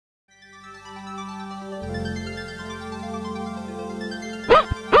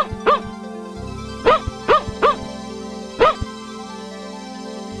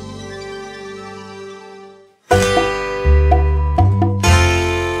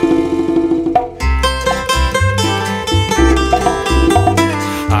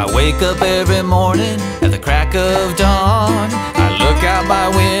wake up every morning at the crack of dawn. I look out my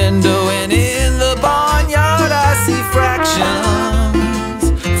window and in the barnyard I see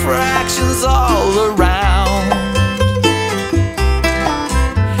fractions, fractions all around.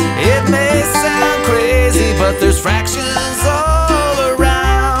 It may sound crazy, but there's fractions all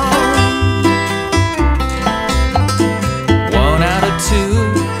around. 1 out of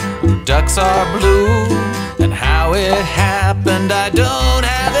 2 ducks are blue, and how it happened I don't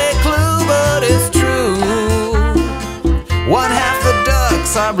have a clue, but it's true. 1/2 the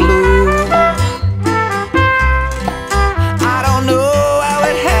ducks are blue. I don't know how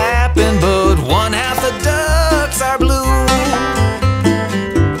it happened, but 1/2 the ducks are blue.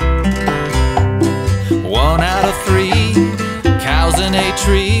 1 out of 3 cows in a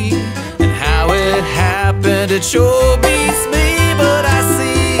tree, and how it happened it sure beats me, but I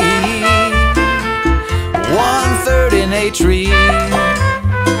see 1/3 in a tree.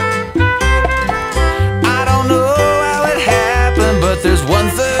 I don't know how it happened, but there's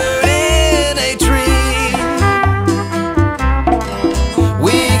 1/3 in a tree.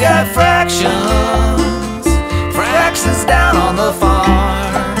 We got fractions, fractions down on the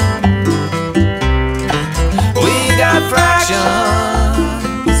farm. We got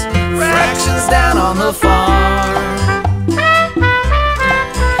fractions, fractions down on the farm.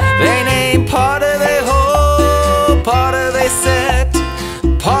 They name part of a hole, part of a set,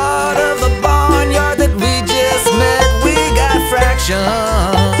 part of the barnyard that we just met. We got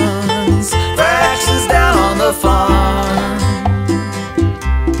fractions, fractions down on the farm.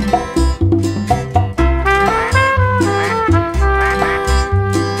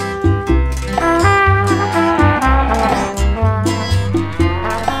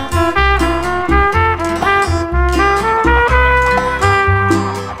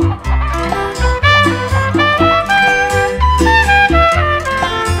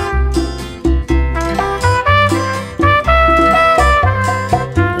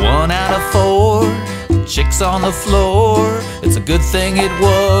 Chicks on the floor, it's a good thing it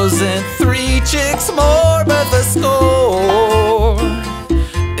wasn't 3 chicks more, but the score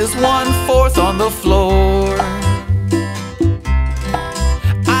is 1/4 on the floor.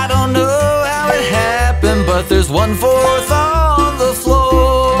 I don't know how it happened, but there's 1/4 on the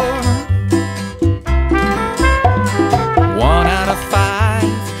floor. 1 out of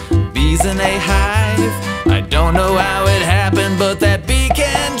 5 bees in a hive. I don't know how it happened, but that bee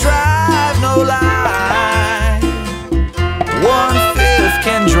can drive, no lie. 1/5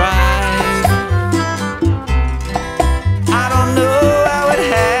 can drive. I don't know how it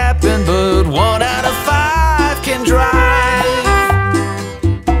happened, but 1 out of 5 can drive.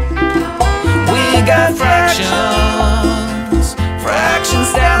 We got fractions, fractions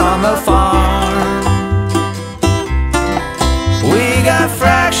down on the farm. We got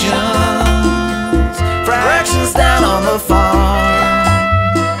fractions, fractions down on the farm.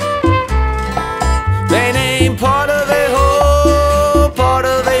 They name part of a hole, part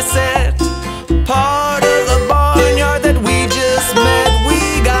of a set, part of the barnyard that we just met. We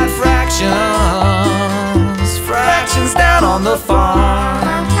got fractions, fractions down on the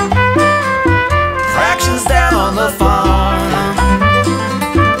farm. Fractions down on the farm.